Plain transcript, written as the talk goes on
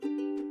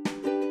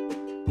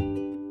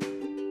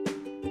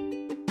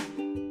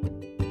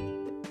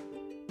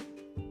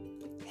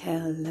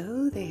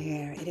Hello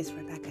there. It is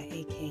Rebecca,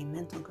 aka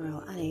Mental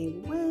Girl, on a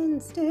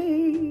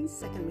Wednesday,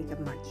 second week of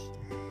March.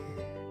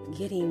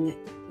 Getting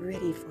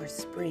ready for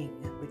spring,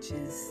 which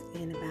is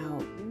in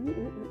about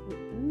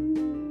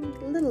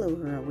a little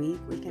over a week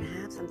and a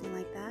half, something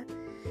like that.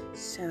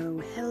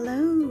 So,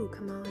 hello,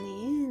 come on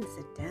in,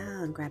 sit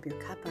down, grab your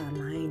cuppa.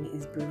 Mine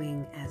is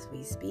brewing as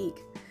I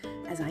speak,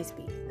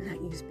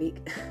 not you speak.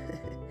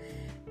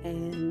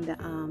 And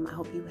I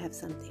hope you have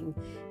something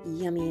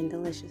yummy and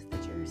delicious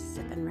that you're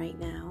sipping right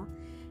now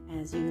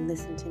as you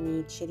listen to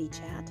me chitty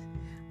chat.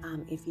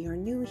 If you're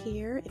new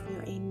here, if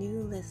you're a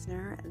new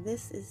listener,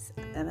 this is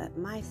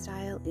my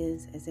style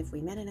is as if we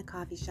met in a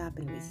coffee shop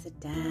and we sit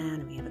down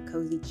and we have a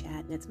cozy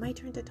chat and it's my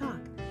turn to talk.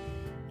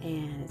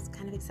 And it's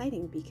kind of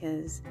exciting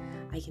because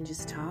I can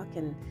just talk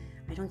and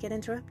I don't get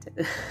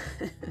interrupted.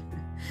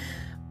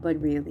 But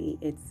really,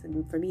 it's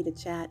for me to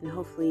chat and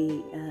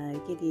hopefully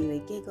give you a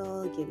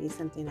giggle, give you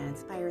something that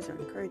inspires or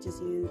encourages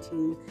you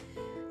to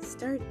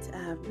start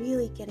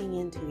really getting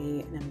into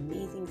an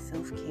amazing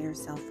self-care,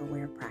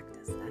 self-aware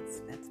practice.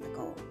 That's the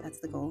goal. That's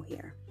the goal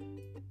here.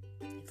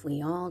 If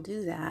we all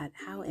do that,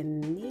 how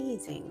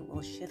amazing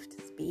will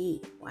shifts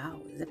be? Wow,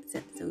 zip,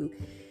 zip. So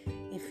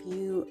if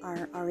you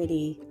are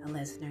already a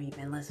listener, you've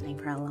been listening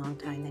for a long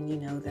time, then you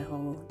know the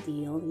whole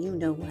deal. You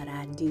know what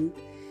I do.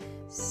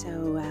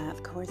 So,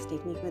 of course,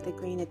 take me with a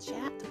grain of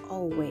chat,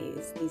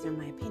 always. These are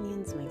my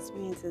opinions, my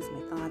experiences,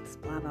 my thoughts,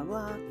 blah, blah,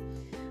 blah.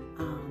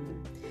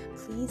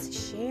 Please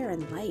share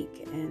and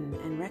like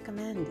and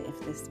recommend if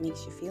this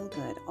makes you feel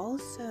good.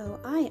 Also,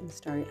 I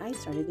started a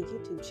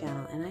YouTube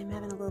channel, and I'm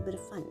having a little bit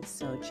of fun,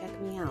 so check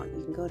me out.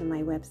 You can go to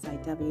my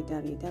website,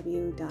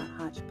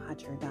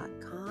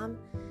 www.hodgepodger.com.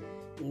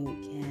 You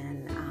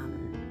can,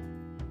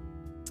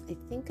 I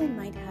think I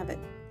might have it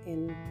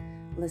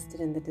listed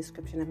in the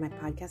description of my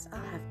podcast.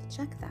 I'll have to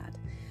check that.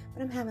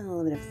 But I'm having a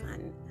little bit of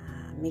fun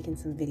making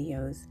some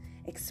videos,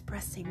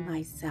 expressing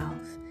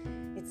myself.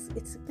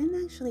 It's been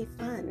actually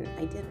fun.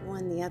 I did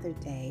one the other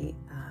day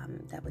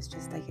that was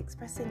just like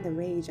expressing the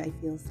rage I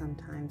feel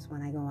sometimes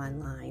when I go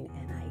online,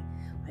 and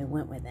I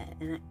went with it.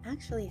 And I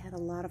actually had a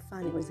lot of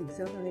fun. It was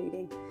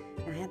exhilarating.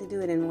 And I had to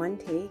do it in one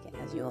take,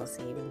 as you'll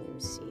see when you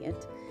see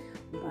it.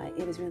 But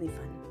it was really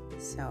fun.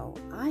 So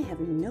I have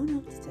no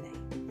notes today.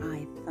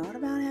 I thought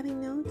about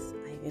having notes.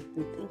 I've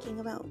been thinking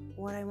about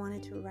what I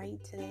wanted to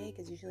write today,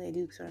 because usually I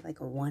do sort of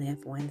like a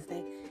what-if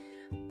Wednesday.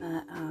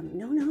 But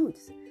no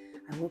notes.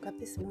 I woke up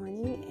this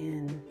morning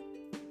and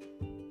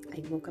I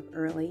woke up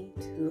early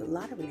to a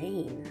lot of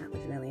rain. That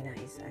was really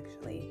nice,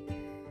 actually. I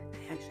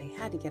actually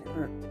had to get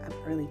up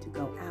early to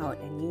go out,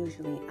 and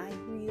usually I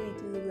really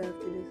do love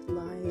to just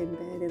lie in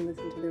bed and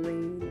listen to the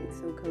rain. It's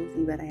so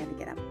cozy, but I had to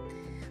get up.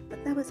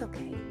 But that was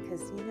okay,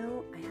 because, I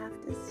have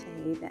to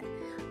say that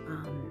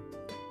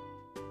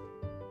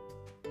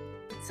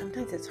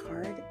sometimes it's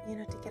hard,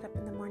 to get up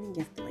in the morning.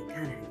 You have to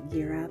kind of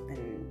gear up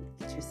and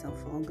get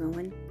yourself all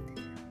going.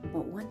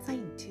 But once I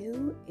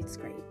do, it's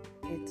great.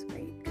 It's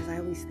great, because I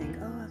always think,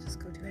 I'll just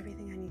go do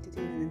everything I need to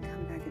do and then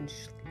come back and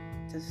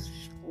just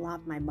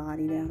slop my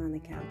body down on the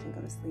couch and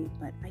go to sleep.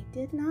 But I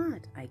did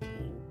not. I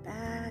came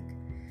back,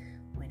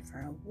 went for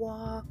a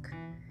walk,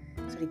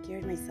 sort of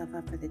geared myself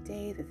up for the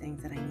day, the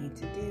things that I need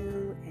to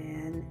do,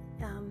 and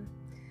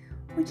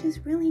which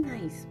is really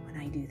nice when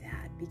I do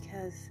that,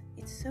 because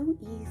it's so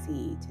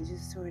easy to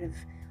just sort of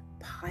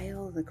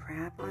pile the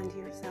crap onto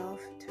yourself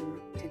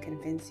to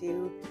convince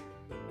you,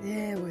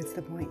 what's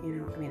the point, I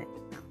mean,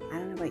 I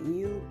don't know about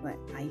you, but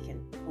I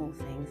can pull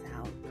things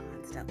out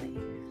constantly.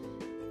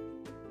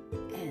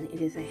 And it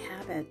is a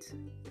habit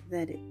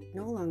that it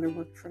no longer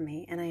worked for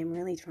me, and I am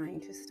really trying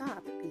to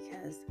stop,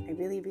 because I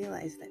really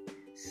realize that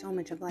so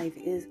much of life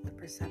is the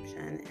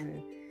perception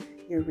and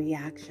your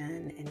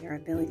reaction and your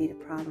ability to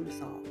problem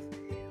solve.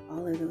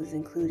 All of those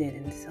included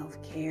in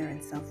self-care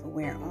and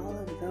self-aware, all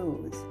of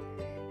those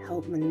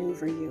help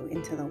maneuver you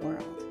into the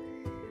world.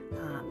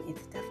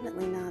 It's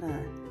definitely not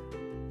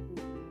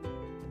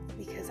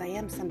because I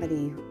am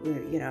somebody who,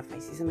 if I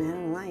see something I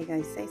don't like,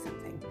 I say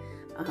something.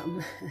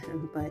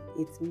 But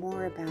it's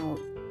more about,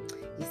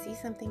 you see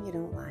something you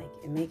don't like,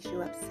 it makes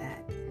you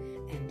upset,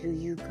 and do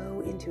you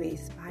go into a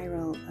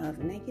spiral of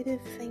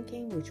negative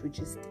thinking, which would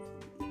just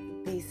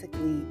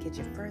basically get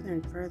you further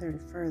and further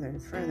and further and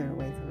further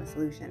away from a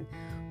solution?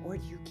 Or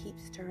do you keep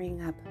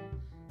stirring up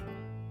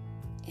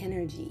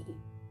energy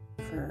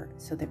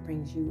so that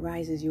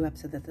rises you up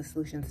so that the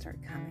solutions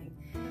start coming?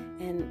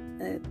 And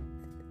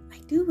I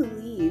do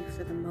believe,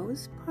 for the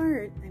most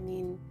part,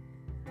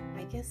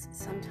 I guess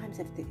sometimes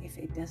if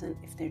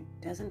there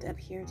doesn't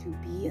appear to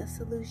be a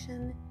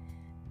solution,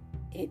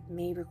 it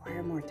may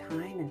require more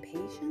time and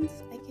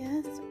patience, I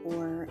guess.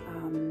 Or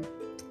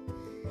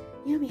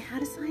how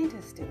do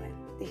scientists do it?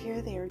 They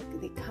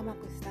come up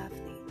with stuff,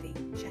 they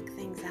check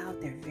things out,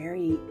 they're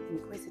very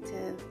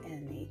inquisitive,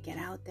 and they get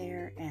out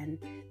there and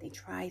they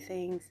try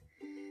things.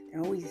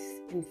 They're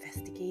always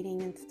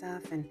investigating and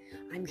stuff, and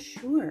I'm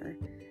sure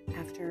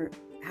after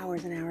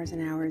hours and hours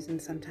and hours, and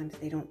sometimes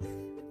they don't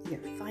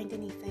find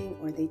anything,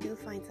 or they do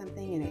find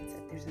something and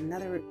there's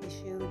another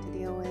issue to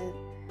deal with,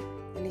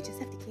 and they just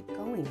have to keep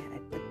going at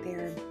it.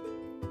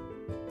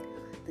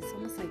 But it's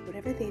almost like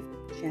whatever they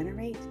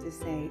generate to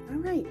say, all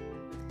right,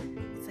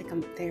 it's like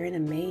they're in a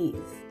maze.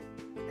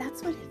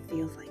 That's what it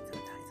feels like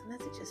sometimes.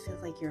 Sometimes it just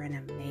feels like you're in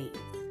a maze.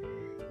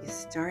 You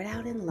start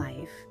out in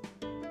life,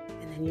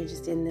 and then you're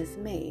just in this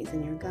maze,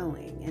 and you're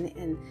going.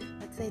 And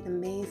let's say the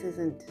maze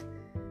isn't,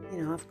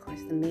 of course,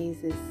 the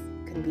mazes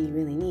can be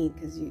really neat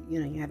because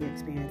you have your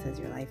experiences,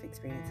 your life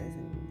experiences,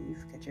 and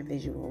you've got your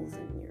visuals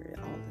and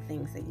all the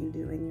things that you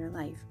do in your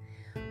life.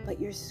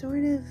 But you're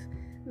sort of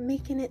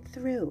making it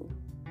through.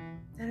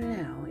 I don't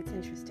know. It's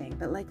interesting.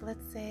 But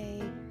let's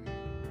say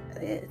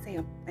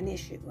an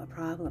issue, a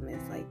problem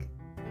is like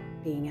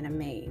being in a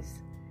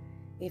maze.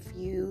 If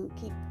you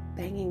keep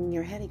banging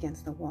your head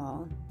against the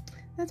wall,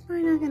 that's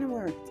probably not going to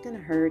work. It's going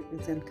to hurt.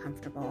 It's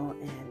uncomfortable.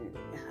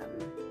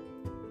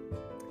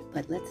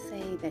 But let's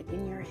say that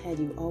in your head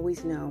you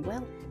always know,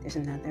 well,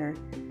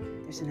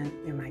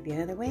 there might be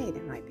another way.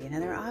 There might be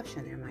another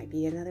option. There might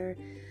be another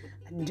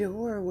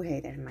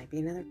doorway. There might be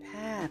another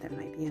path. There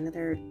might be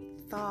another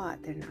thought.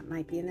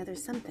 Might be another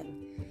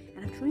something.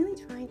 And I'm really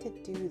trying to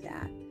do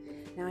that.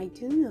 Now, I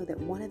do know that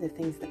one of the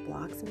things that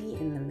blocks me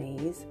in the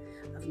maze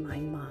of my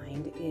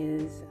mind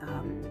is,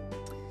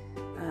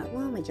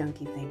 my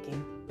junky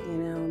thinking.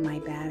 My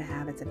bad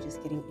habits of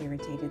just getting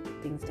irritated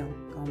that things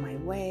don't go my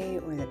way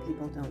or that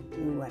people don't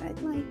do what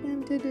I'd like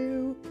them to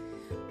do.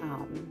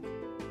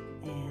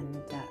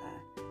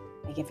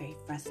 I get very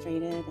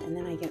frustrated, and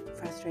then I get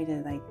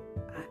frustrated, like,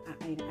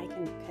 I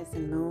can piss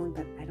and moan,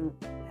 but I don't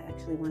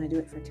actually want to do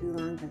it for too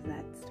long because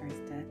that starts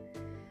to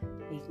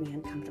make me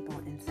uncomfortable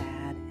and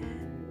sad,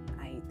 and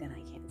then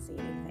I can't see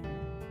anything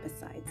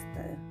besides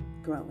the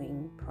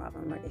growing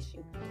problem or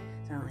issue.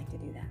 So I don't like to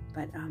do that.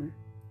 But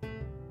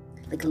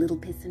like a little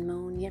piss and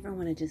moan, you ever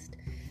want to just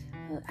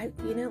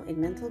in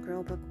Mental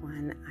Girl Book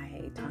 1,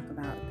 I talk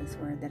about this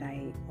word that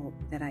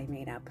I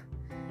made up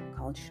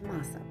called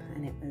schmossip,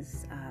 and it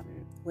was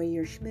where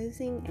you're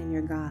schmoozing and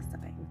you're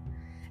gossiping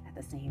at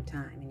the same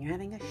time, and you're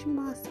having a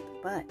schmossip.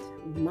 But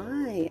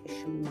my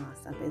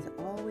schmossip is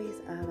always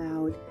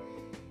about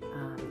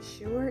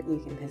sure, you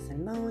can piss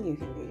and moan, you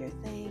can do your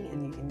thing,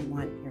 and you can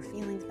want your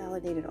feelings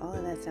validated, all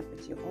of that stuff,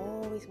 but you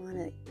always want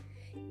to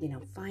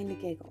find the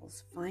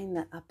giggles, find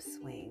the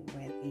upswing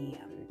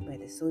where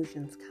the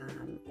solutions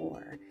come,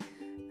 or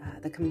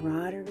the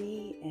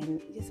camaraderie.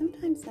 And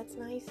sometimes that's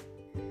nice,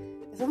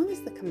 as long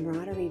as the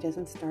camaraderie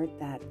doesn't start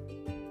that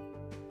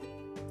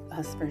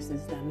us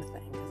versus them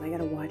thing, because I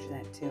gotta watch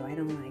that too. I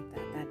don't like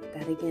that.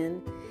 That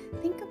again,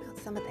 think about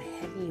some of the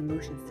heavy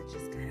emotions that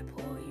just kind of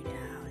pull you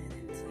down, and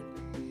then it's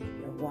like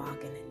you're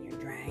walking and you're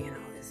dragging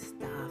all this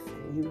stuff,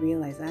 and you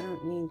realize I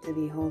don't need to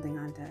be holding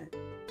on to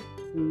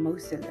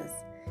most of this.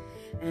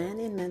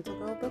 And in Mental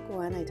Girl Book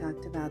 1, I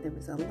talked about, there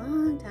was a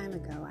long time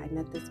ago, I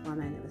met this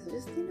woman. It was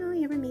just,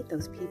 you ever meet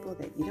those people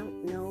that you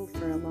don't know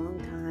for a long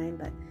time,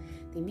 but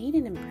they made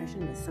an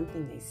impression with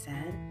something they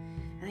said.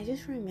 And I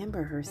just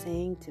remember her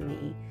saying to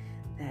me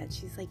that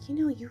she's like,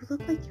 you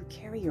look like you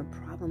carry your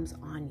problems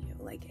on you,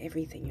 like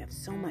everything. You have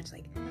so much,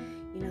 like,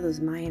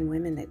 those Mayan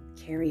women that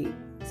carry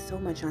so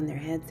much on their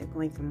heads. They're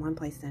going from one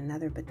place to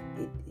another, but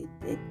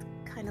it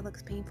kind of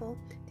looks painful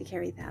to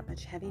carry that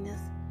much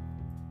heaviness.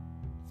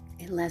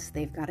 Unless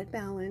they've got it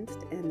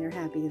balanced and they're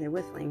happy, they're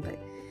whistling. But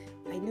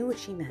I knew what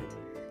she meant.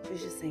 She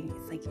was just saying,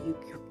 it's like you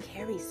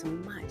carry so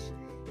much.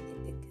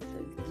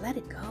 Let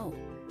it go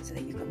so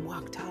that you can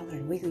walk taller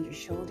and wiggle your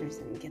shoulders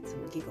and get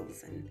some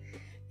giggles. And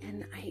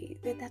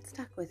that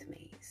stuck with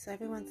me. So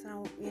every once in a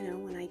while,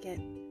 when I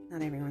get,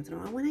 not every once in a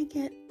while, when I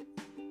get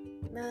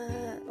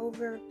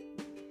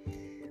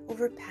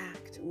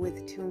overpacked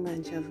with too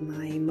much of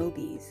my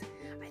Mobies,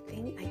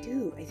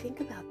 I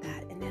think about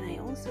that. And then I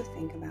also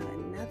think about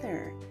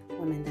another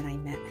woman that I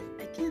met.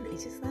 And again, I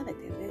just love it.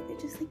 They're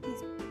just like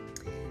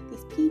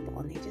these people,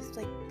 and they just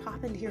like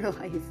pop into your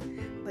life,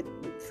 but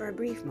for a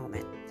brief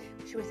moment.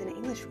 She was an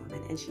English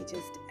woman, and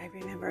I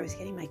remember I was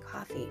getting my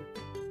coffee.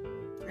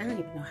 I don't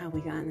even know how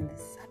we got into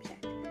this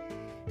subject.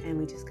 And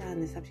we just got on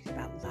the subject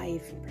about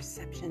life and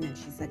perception, and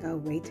she's like, oh,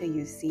 wait till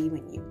you see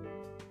when you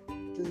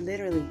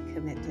literally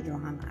commit to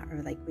drama,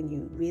 or like when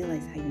you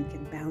realize how you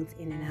can bounce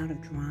in and out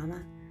of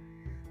drama.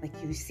 Like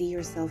you see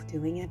yourself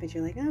doing it, but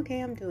you're like,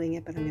 okay, I'm doing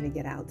it, but I'm going to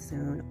get out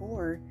soon.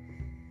 Or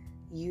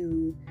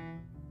you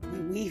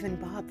weave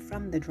and bob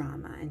from the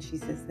drama. And she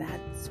says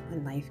that's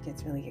when life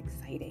gets really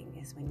exciting,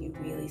 is when you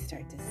really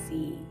start to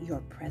see your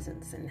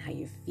presence and how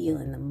you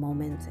feel in the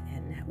moment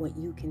and what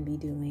you can be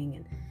doing.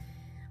 And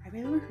I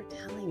remember her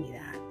telling me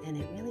that, and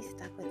it really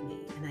stuck with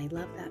me. And I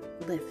love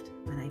that lift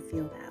when I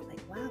feel that,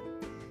 like, wow,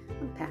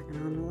 I'm packing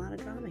on a lot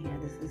of drama here.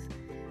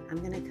 I'm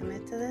going to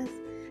commit to this.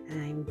 And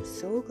I'm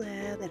so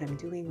glad that I'm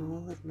doing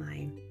all of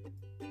my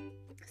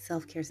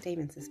self-care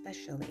statements,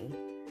 especially,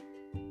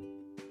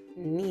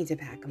 need to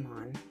pack them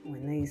on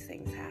when these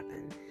things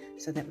happen,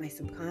 so that my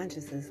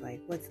subconscious is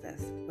like, what's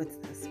this?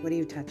 What are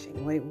you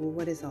touching?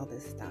 What is all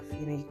this stuff?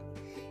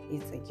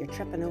 It's like you're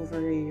tripping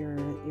over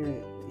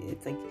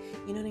it's like,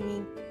 you know what I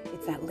mean?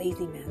 It's that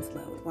lazy man's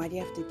load. Why do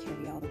you have to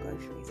carry all the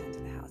groceries into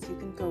the house? You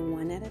can go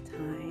one at a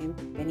time.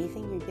 If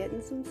anything, you're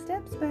getting some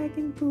steps back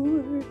and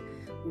forth.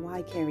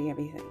 Why carry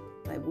everything?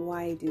 Like,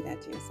 why do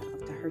that to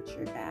yourself to hurt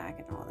your back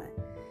and all that?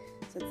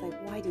 So it's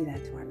like, why do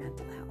that to our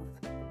mental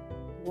health?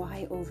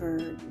 Why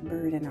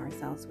overburden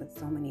ourselves with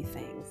so many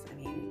things? I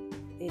mean,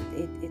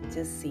 it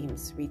just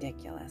seems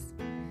ridiculous.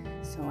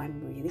 So I'm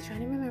really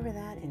trying to remember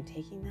that, and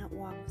taking that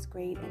walk was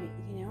great. And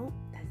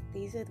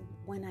these are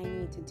when I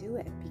need to do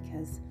it,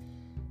 because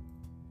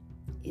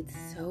it's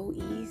so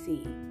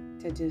easy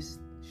to just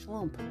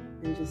schlump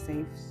and just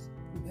say,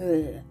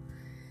 ugh.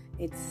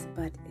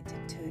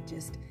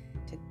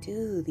 To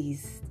do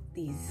these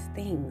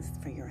things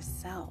for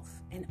yourself,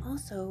 and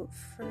also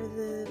for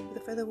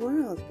the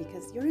world,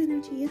 because your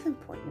energy is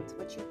important.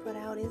 What you put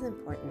out is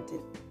important.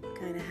 It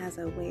kind of has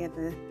a way of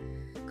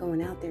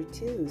going out there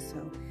too.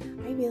 So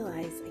I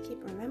realize, I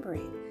keep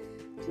remembering,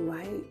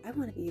 I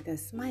want to be the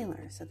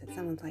smiler, so that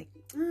someone's like,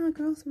 oh, a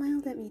girl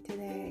smiled at me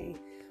today.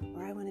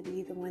 Or I want to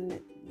be the one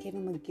that gave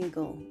him a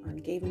giggle or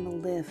gave him a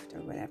lift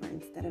or whatever,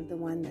 instead of the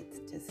one that's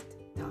just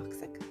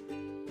toxic.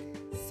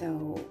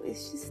 So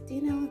it's just,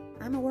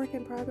 I'm a work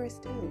in progress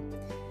too.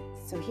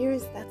 So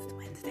that's the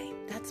Wednesday.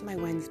 That's my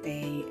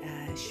Wednesday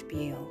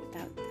spiel.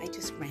 I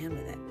just ran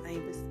with it.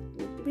 I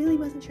really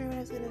wasn't sure what I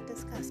was going to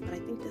discuss, but I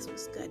think this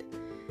was good.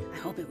 I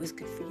hope it was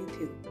good for you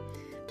too.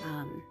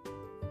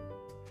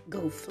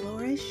 Go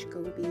flourish,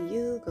 go be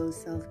you, go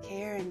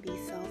self-care, and be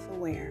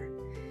self-aware.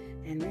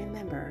 And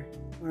remember,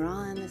 we're all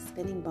on the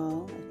spinning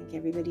ball. I think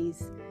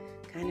everybody's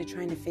kind of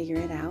trying to figure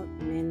it out.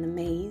 We're in the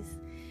maze.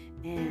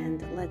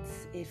 And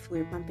if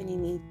we're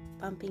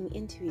bumping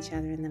into each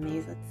other in the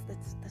maze,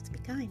 let's be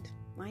kind.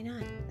 Why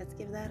not? Let's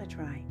give that a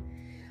try.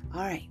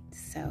 All right.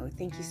 So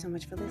thank you so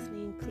much for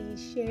listening.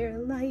 Please share,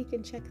 like,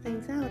 and check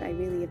things out. I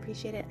really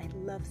appreciate it. I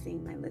love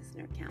seeing my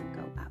listener count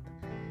go up.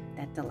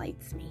 That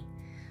delights me.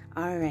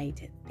 All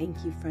right.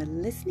 Thank you for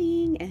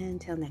listening. And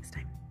until next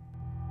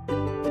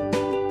time.